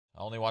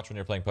only watch when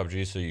you're playing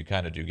PUBG, so you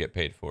kind of do get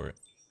paid for it.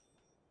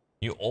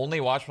 You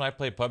only watch when I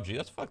play PUBG?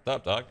 That's fucked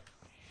up, dog.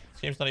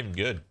 This game's not even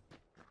good.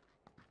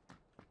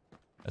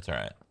 That's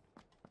alright.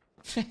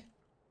 It's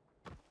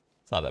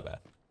not that bad.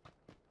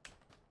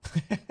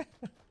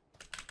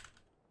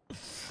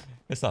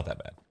 It's not that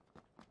bad.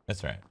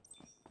 That's alright.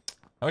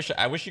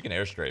 I wish you can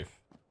airstrafe.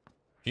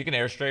 If you can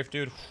airstrafe,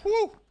 dude,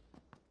 whoo!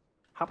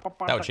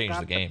 That would change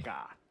the game.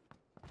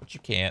 But you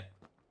can't.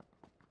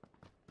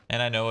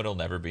 And I know it'll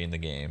never be in the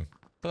game.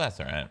 But that's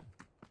alright.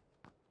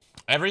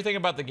 Everything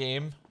about the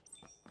game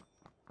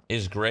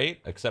is great,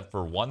 except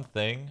for one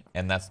thing,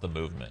 and that's the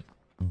movement.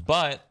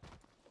 But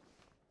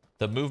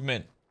the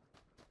movement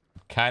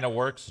kind of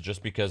works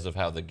just because of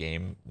how the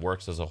game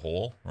works as a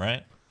whole,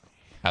 right?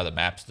 How the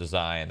map's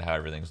designed, how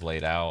everything's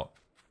laid out,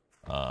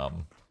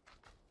 how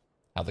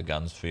the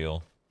guns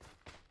feel.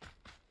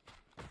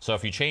 So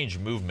if you change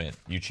movement,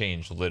 you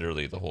change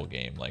literally the whole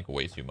game, like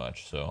way too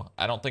much. So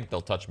I don't think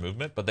they'll touch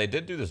movement, but they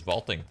did do this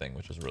vaulting thing,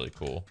 which is really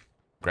cool.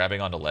 Grabbing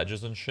onto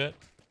ledges and shit.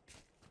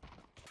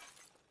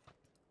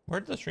 Where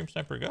did the stream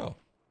sniper go?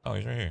 Oh,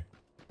 he's right here.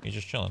 He's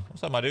just chilling.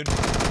 What's up, my dude?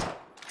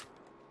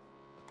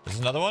 This is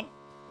another one?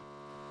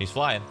 He's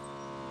flying.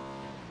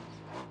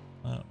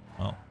 Oh,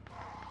 well.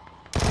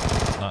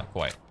 Not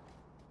quite.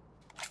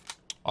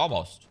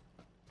 Almost.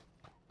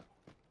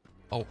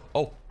 Oh,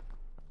 oh,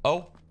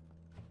 oh.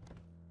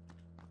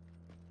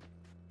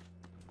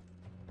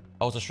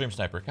 Oh, it's a stream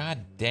sniper.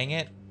 God dang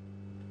it.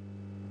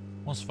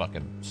 Almost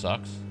fucking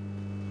sucks.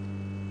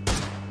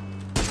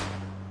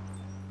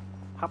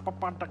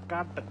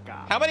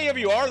 How many of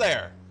you are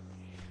there?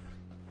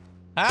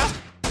 Huh?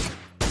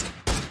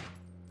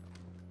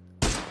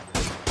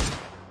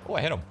 Oh,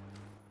 I hit him.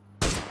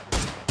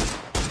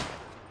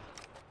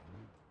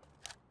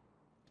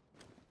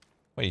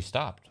 Wait, he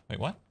stopped. Wait,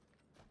 what?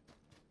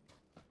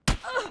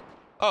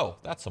 Oh,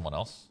 that's someone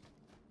else.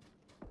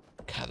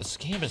 God, this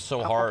game is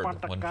so hard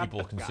when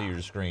people can see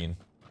your screen.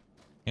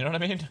 You know what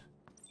I mean?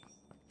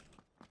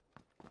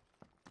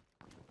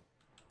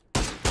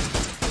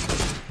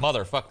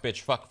 Mother, fuck,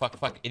 bitch, fuck, fuck,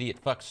 fuck, idiot,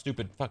 fuck,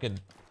 stupid, fucking...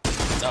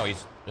 No,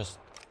 he's just...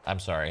 I'm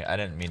sorry, I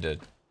didn't mean to...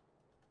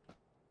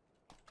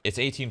 It's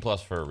 18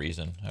 plus for a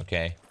reason,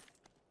 okay?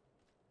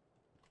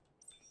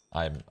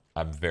 I'm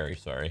very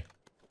sorry.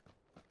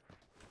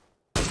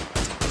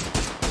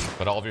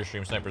 But all of your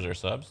stream snipers are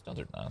subs? No,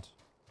 they're not.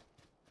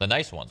 The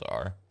nice ones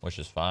are, which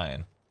is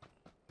fine.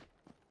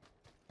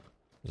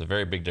 There's a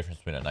very big difference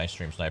between a nice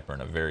stream sniper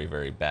and a very,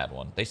 very bad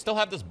one. They still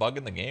have this bug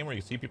in the game where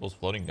you see people's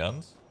floating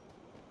guns?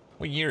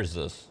 What year is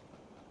this?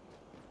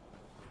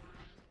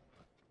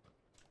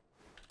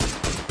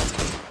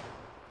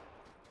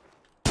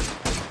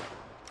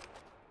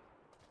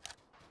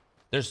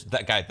 There's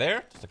that guy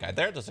there. There's a guy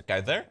there. There's a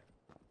guy there.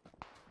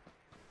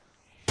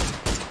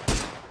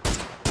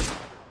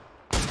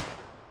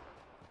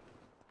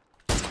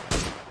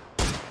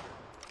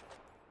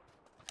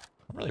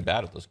 I'm really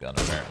bad at this gun,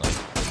 apparently.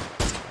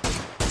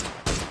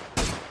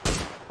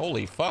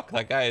 Holy fuck,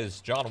 that guy is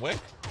John Wick.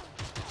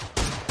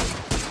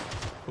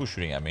 Who's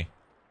shooting at me?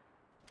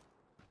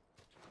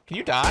 Can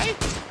you die?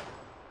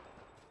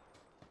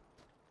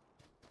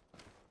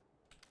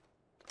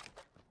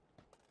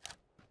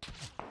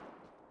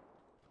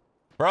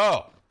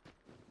 Bro.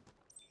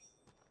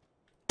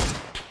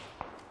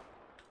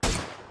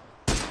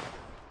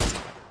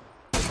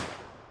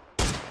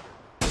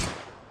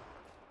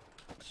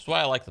 This is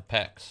why I like the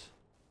pecs.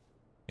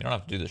 You don't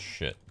have to do this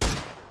shit.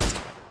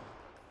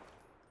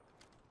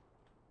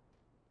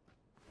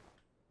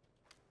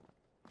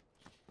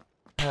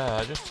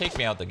 Just take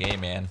me out the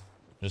game, man.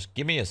 Just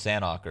give me a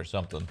Sanhok or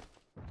something.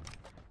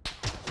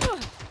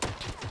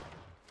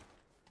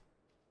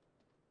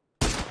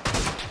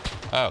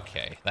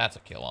 Okay, that's a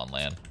kill on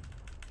land.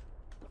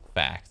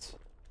 Fact.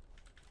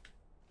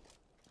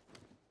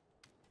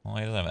 Well,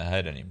 he doesn't have a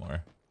head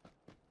anymore.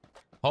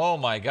 Oh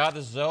my god,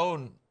 the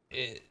zone,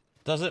 it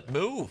doesn't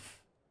move.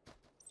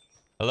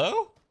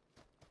 Hello?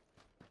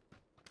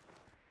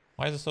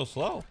 Why is it so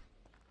slow?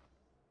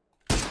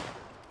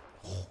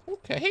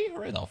 Okay,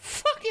 right in the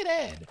fucking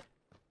head.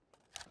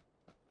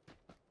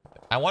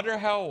 I wonder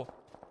how...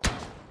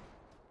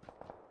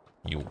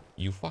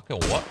 You fucking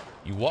what?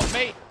 You what,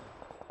 mate?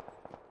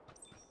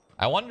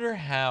 I wonder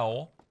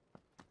how...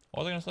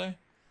 What was I gonna say?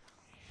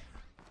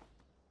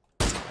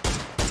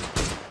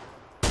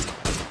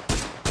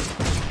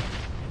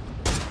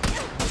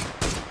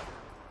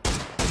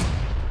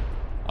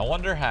 I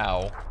wonder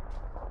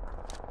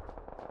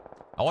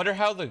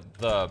how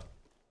the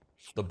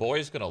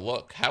boy's gonna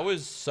look. How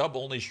is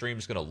sub-only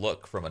streams gonna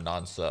look from a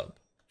non-sub?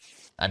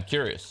 I'm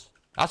curious.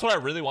 That's what I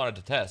really wanted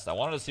to test. I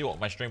wanted to see what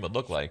my stream would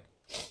look like.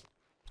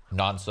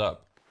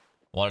 Non-sub.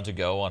 Wanted to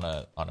go on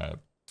a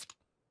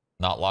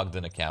not logged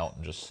in account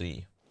and just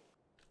see.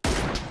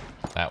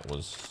 That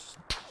was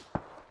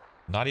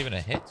not even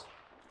a hit.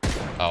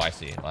 Oh, I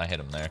see. I hit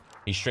him there.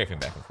 He's strafing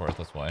back and forth,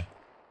 that's why.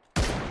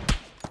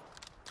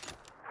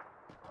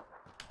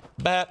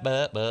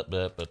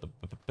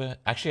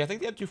 Actually, I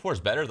think the M24 is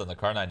better than the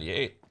Kar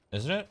 98,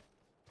 isn't it?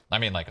 I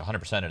mean, like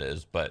 100% it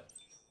is, but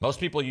Most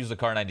people use the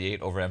Kar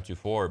 98 over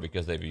M24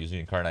 because they've been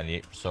using Kar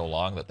 98 for so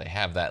long that they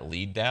have that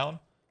lead down.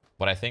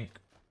 But I think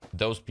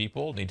those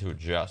people need to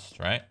adjust,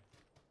 right?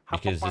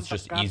 Because it's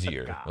just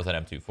easier with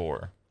an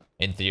M24,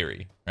 in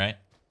theory, right?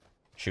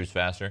 Shoots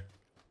faster.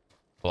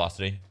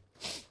 Velocity.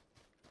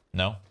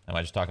 No? Am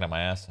I just talking out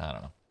my ass? I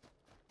don't know.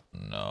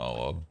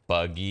 No, a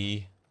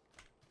buggy.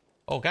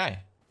 Oh,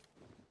 guy.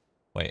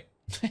 Wait.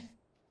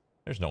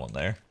 There's no one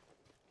there.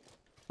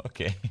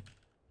 Okay.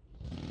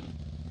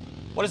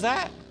 What is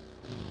that?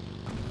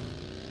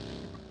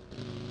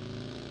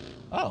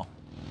 Oh.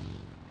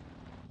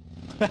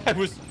 I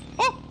was...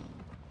 Oh!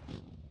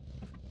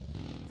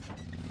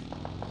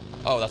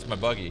 Oh, that's my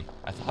buggy.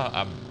 I thought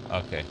I'm...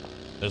 Okay.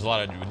 There's a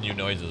lot of new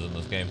noises in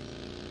this game.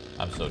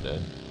 I'm so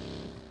dead.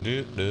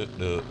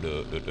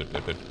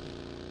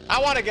 I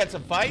want to get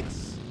some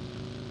fights.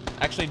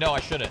 Actually, no,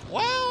 I shouldn't.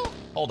 Well,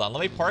 hold on.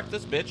 Let me park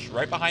this bitch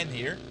right behind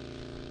here.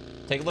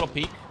 Take a little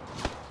peek.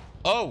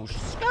 Oh,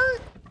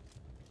 skirt.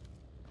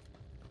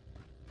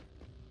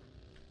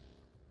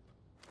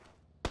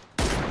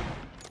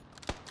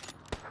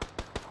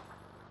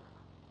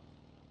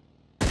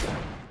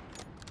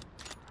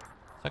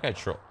 That guy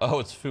troll. Oh,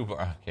 it's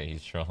Fubar. Okay,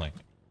 he's trolling.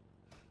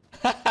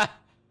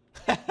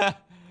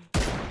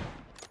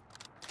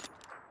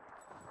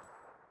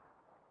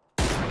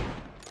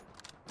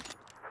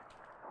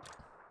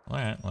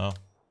 Alright, well.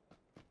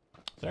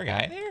 Is there a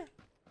guy in here?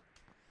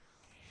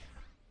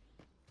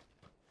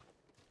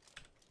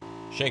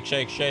 Shake,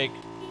 shake, shake.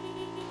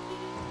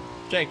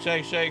 Shake,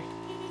 shake, shake.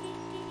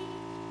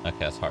 Okay,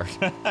 that's hard.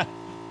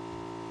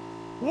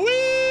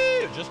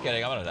 Whee! Just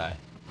kidding, I'm gonna die.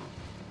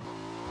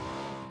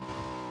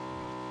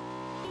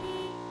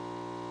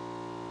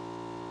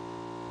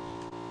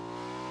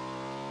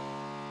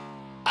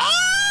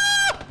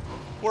 Ah!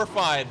 We're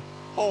fine.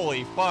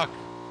 Holy fuck.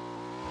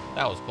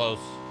 That was close.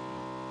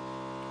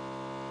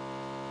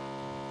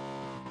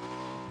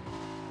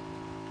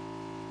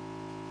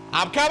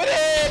 I'm coming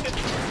in!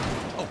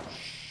 Oh,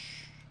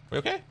 shh. We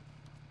okay?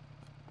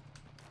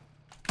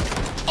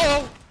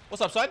 Oh!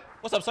 What's up, son?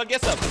 What's up, son?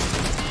 Get some.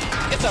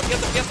 Get some, get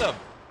some, get some.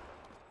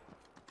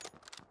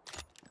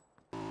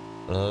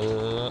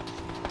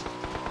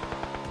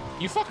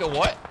 You fucking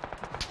what?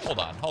 Hold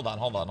on, hold on,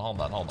 hold on,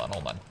 hold on, hold on,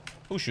 hold on.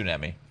 Who's shooting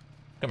at me?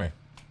 Come here.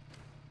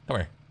 Come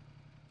here.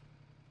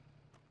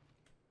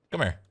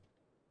 Come here.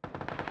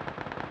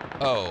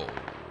 Oh.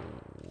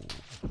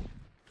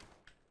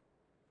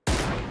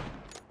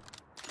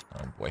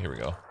 Oh boy, here we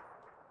go.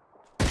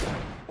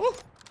 Woo.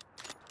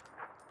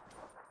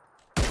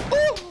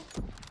 Woo.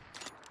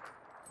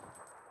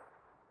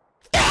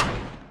 Ah.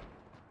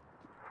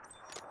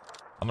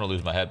 I'm gonna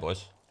lose my head,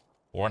 boys.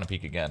 We're on a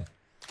peak again.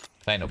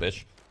 I ain't no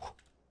bitch.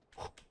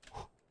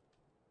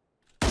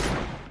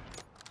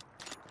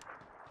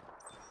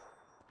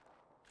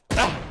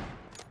 Ah.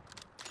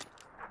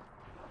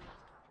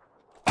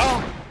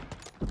 Oh.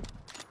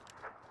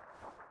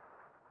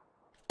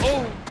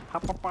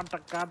 Oh.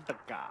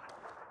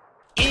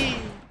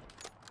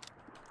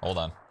 Hold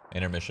on.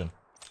 Intermission.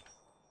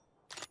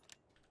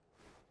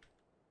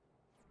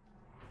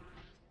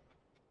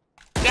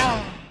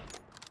 Ah.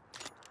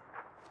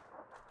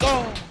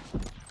 Go.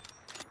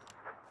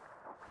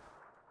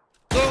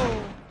 Go.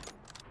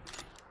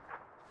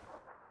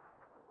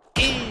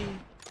 E.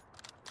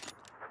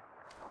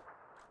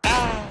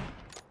 Ah.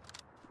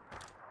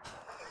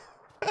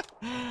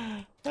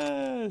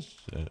 Ah,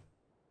 shit.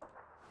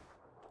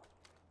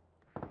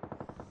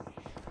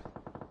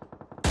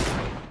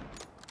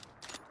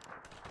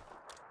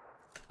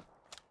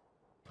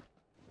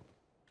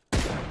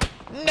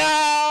 No!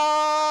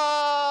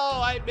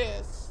 I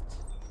missed.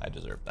 I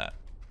deserve that.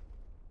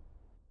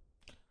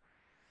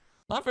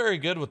 Not very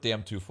good with the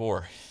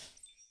M24.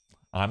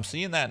 I'm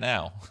seeing that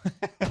now.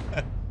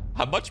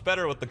 I'm much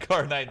better with the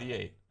Kar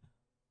 98.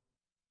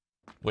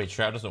 Wait,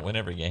 Shroud doesn't win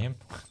every game?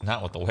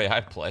 Not with the way I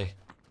play.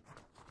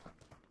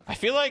 I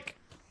feel like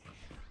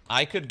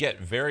I could get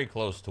very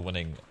close to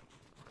winning.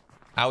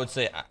 I would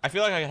say, I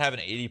feel like I could have an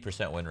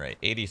 80% win rate.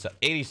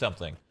 80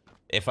 something.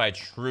 If I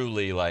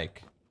truly,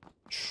 like...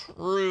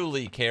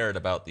 truly cared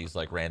about these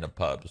like random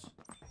pubs.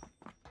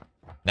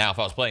 Now if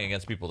I was playing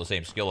against people the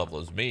same skill level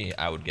as me,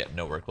 I would get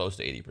nowhere close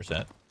to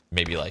 80%.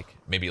 Maybe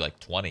like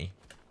 20.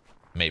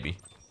 Maybe.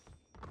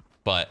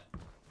 But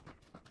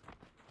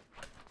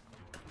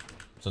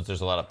since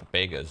there's a lot of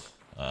Pegas,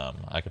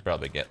 I could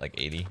probably get like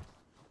 80,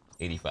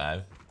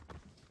 85.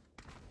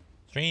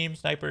 Stream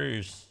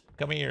snipers,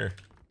 come here.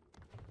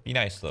 Be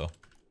nice though,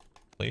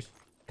 please.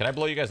 Can I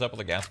blow you guys up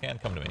with a gas can?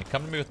 Come to me.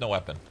 Come to me with no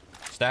weapon.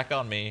 Stack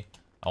on me.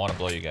 I want to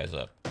blow you guys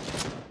up.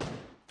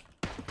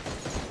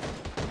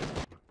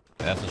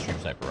 That's the stream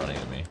sniper running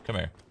at me. Come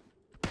here.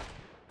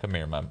 Come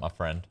here, my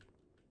friend.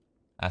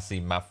 I see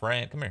my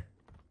friend. Come here.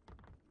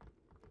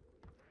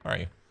 Where are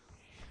you?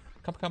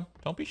 Come, come.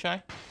 Don't be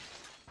shy.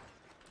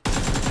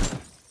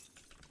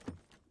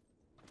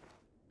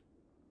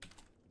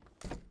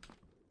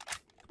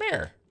 Come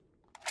here.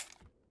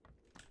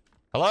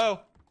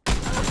 Hello?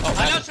 Oh,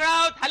 hello,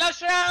 Shroud! Hello,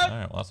 Shroud!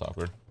 Alright, well, that's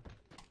awkward.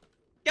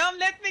 Come,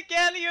 let me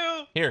kill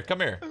you. Here, come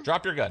here.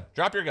 Drop your gun.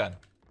 Drop your gun.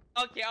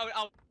 Okay,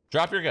 I'll...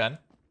 Drop your gun.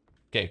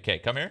 Okay, okay,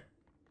 come here.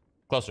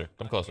 Closer.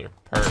 Come closer.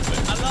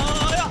 Perfect.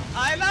 Hello,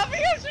 I love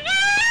you, Shroud!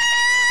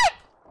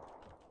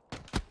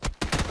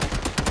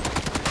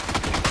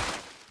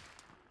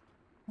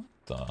 What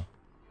the?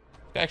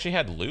 Guy actually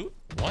had loot?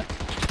 What?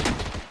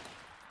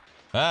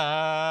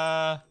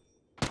 Ah.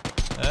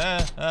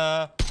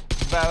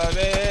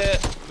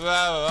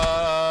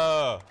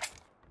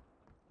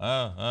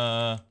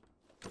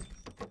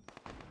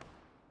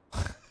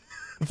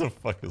 What the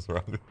fuck is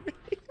wrong with me?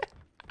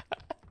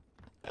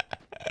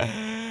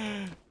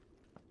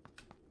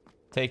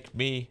 Take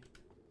me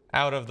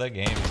out of the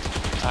game.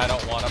 I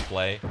don't want to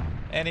play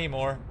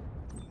anymore.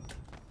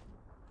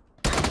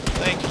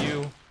 Thank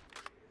you. Is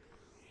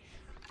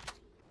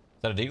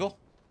that a deagle?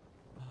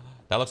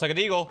 That looks like a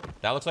deagle.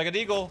 That looks like a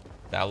deagle.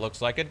 That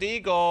looks like a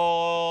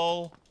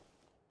deagle.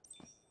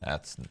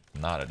 That's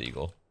not a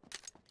deagle.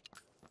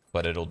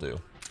 But it'll do.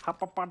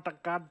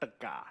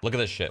 Look at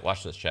this shit.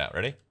 Watch this, chat.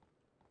 Ready?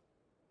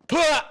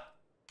 Dun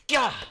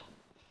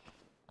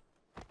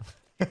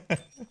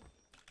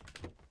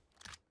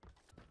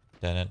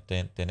dun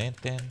dun dun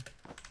dun.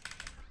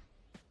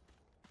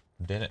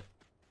 Did it?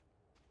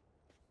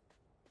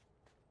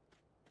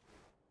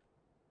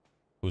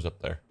 Who's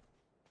up there?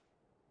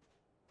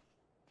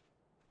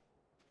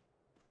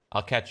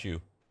 I'll catch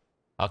you.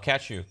 I'll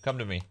catch you. Come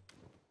to me.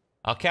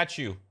 I'll catch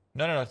you.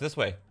 No, no, no. This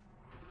way.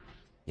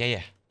 Yeah,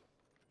 yeah.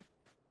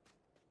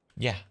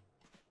 Yeah.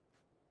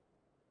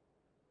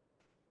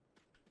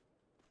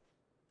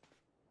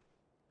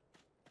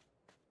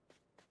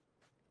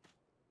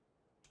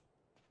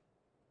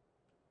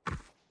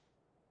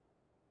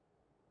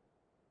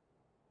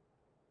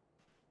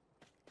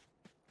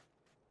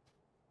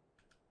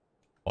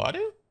 What?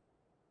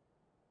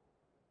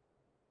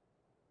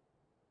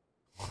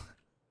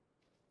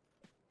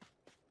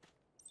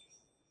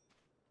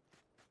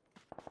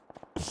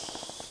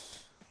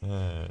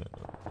 Boy.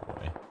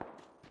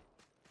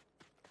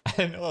 I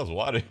didn't know that was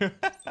water.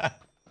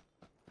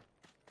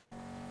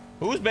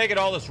 Who's making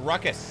all this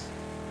ruckus?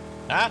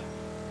 Huh?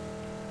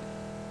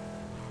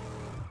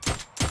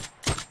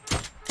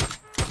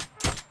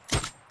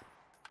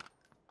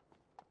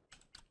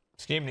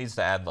 This game needs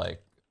to add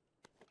like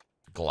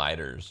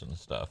gliders and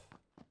stuff.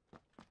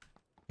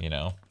 You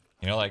know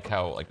like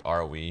how like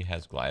ROE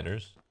has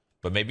gliders,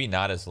 but maybe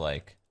not as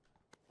like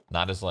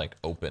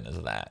open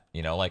as that.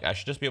 You know, like I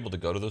should just be able to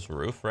go to this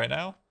roof right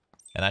now,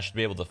 and I should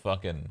be able to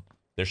fucking.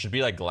 There should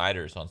be like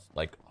gliders on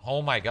like.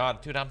 Oh my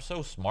god, dude, I'm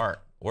so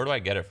smart. Where do I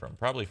get it from?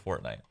 Probably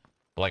Fortnite.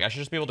 But like I should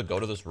just be able to go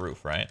to this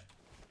roof, right?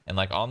 And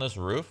like on this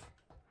roof,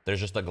 there's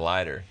just a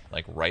glider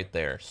like right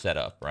there set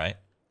up, right?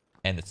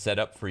 And it's set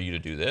up for you to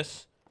do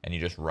this, and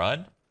you just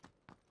run,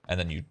 and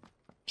then you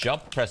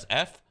jump, press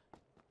F,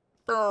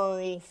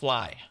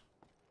 fly.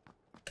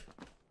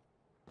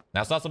 Now,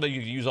 it's not something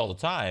you can use all the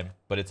time,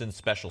 but it's in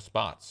special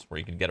spots where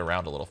you can get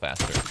around a little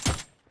faster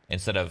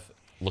instead of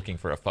looking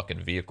for a fucking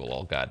vehicle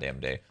all goddamn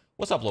day.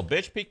 What's up, little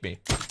bitch? Peek me.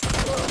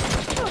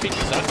 Peek me,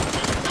 son.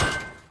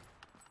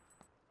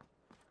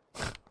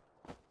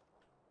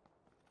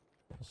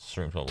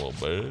 Stream's a little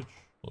bitch.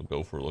 Little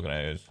gopher looking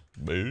ass.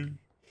 Bitch.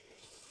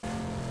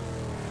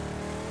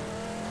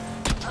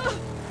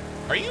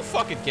 Are you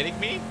fucking kidding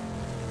me?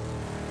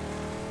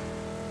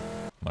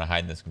 I'm gonna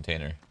hide in this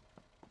container.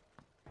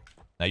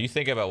 Now you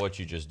think about what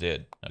you just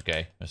did,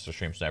 okay, Mr.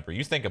 Stream Sniper.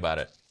 You think about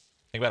it.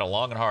 Think about it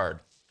long and hard.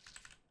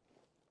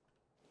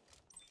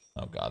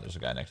 Oh god, there's a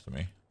guy next to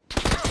me.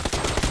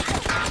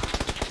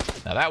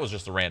 Now that was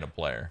just a random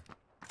player.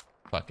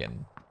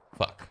 Fucking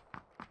fuck.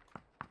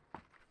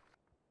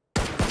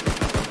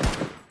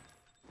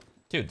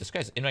 Dude, this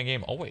guy's in my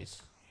game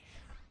always.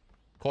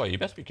 Koi, you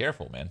best be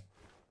careful, man.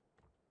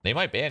 They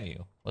might ban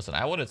you. Listen,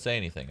 I wouldn't say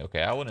anything,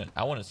 okay? I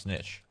wouldn't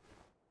snitch.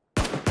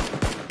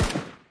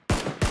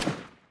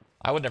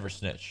 I would never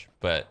snitch,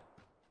 but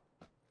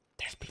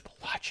there's people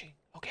watching,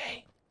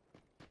 okay?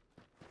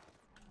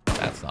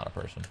 That's not a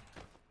person.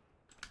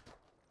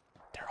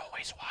 They're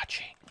always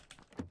watching.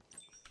 I'm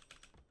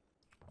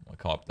gonna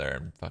come up there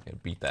and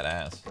fucking beat that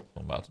ass. That's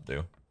what I'm about to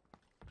do.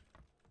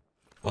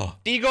 Oh,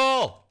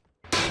 Deagle!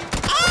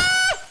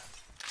 Ah!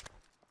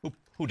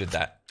 Who did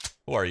that?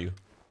 Who are you?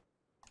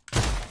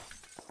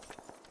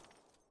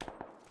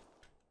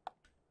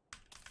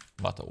 I'm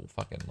about to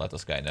fucking let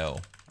this guy know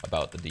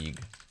about the Deag.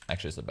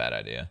 Actually, it's a bad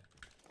idea.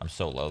 I'm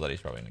so low that he's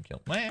probably gonna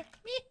kill me.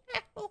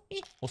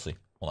 We'll see.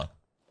 Hold on.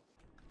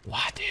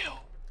 Wadu.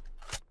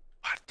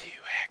 Wadu,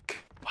 heck.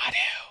 Wadu.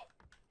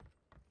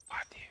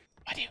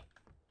 Wadu.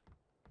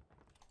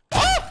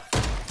 Ah!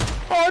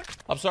 What?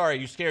 I'm sorry,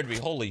 you scared me.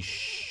 Holy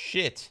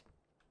shit.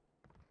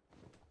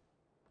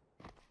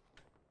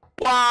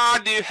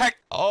 Wadu, heck.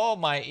 Oh,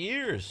 my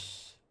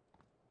ears.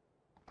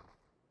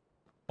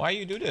 Why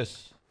you do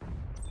this?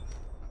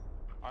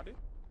 Wadu?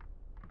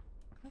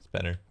 That's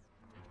better.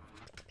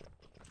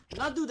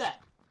 Not do that.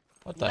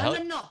 What the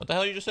hell? No. What the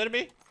hell you just said to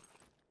me?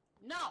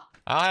 No.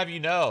 I'll have you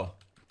know.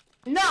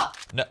 No.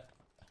 No.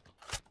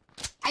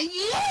 No.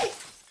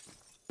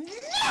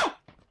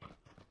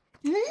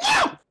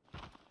 No!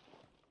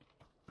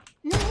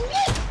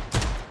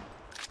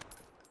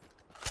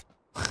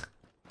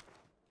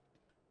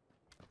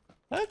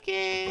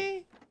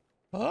 Okay.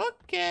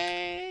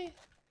 Okay.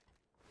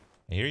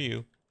 I hear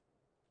you.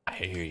 I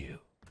hear you.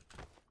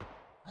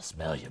 I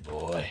smell you,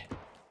 boy.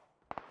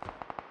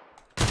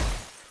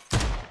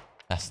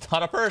 That's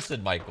not a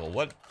person, Michael.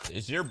 What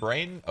is your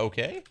brain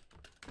okay?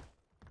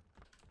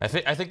 I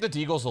think the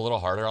Deagle's a little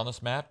harder on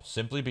this map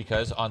simply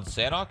because on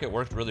Sanhok it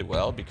worked really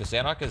well because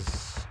Sanhok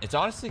it's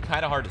honestly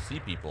kind of hard to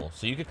see people,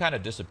 so you could kind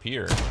of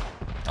disappear.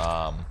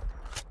 On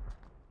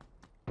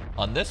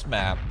this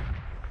map,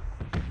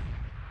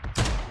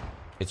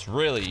 it's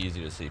really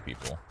easy to see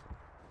people.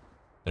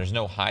 There's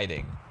no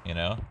hiding, you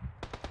know?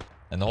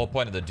 And the whole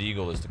point of the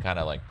Deagle is to kind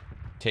of like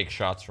take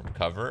shots from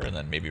cover and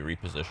then maybe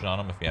reposition on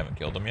them if you haven't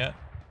killed them yet.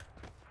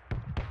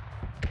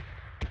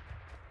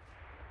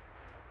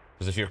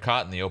 Because if you're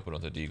caught in the open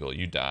with a Deagle,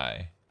 you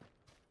die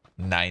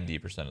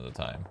 90% of the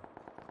time.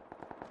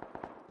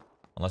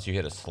 Unless you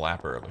hit a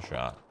slapper of a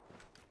shot.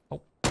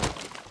 Oh.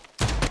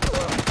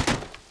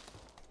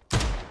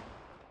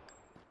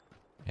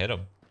 Hit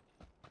him.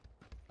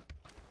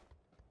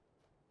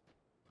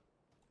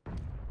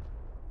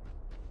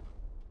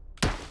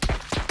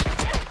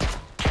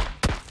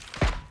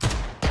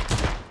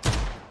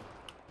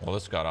 Well,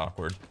 this got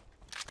awkward.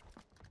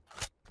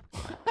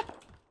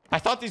 I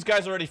thought these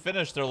guys already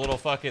finished their little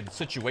fucking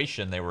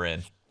situation they were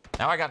in.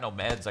 Now I got no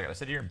meds. I gotta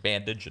sit here and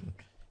bandage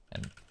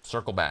and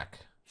circle back.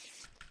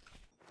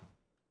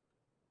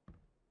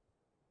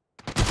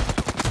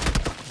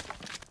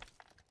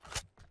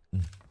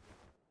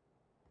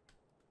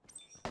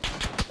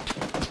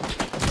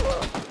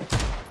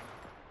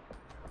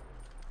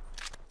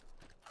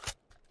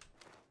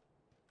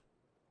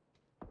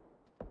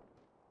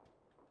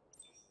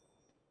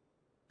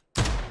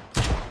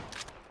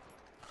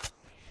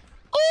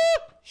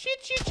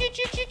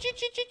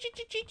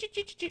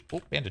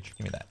 Oh, bandage.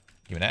 Give me that.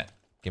 Give me that.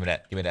 Give me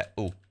that. Give me that.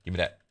 Oh, give me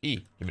that. E.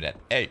 Give me that.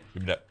 A.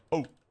 Give me that.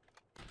 Oh.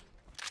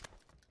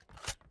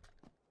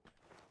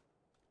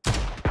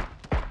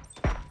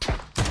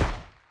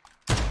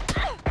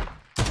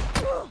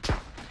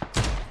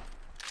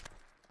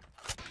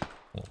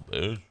 Oh,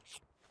 bitch.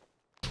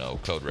 No,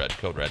 code red.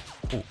 Code red.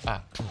 Ooh,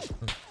 ah.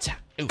 Cha.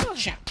 Ooh,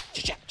 cha.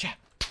 Cha. Cha.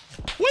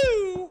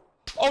 Woo!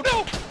 Oh,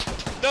 no!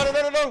 No, no,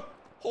 no, no, no!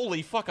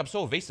 Holy fuck, I'm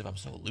so evasive. I'm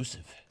so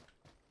elusive.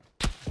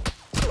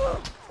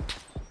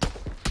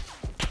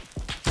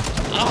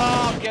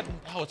 Oh, I'm getting...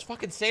 Oh, it's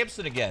fucking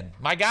Samson again.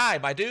 My guy,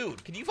 my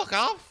dude. Can you fuck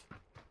off?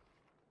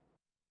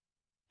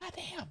 God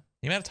damn.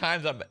 The amount of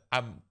times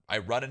I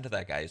run into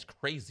that guy is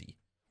crazy.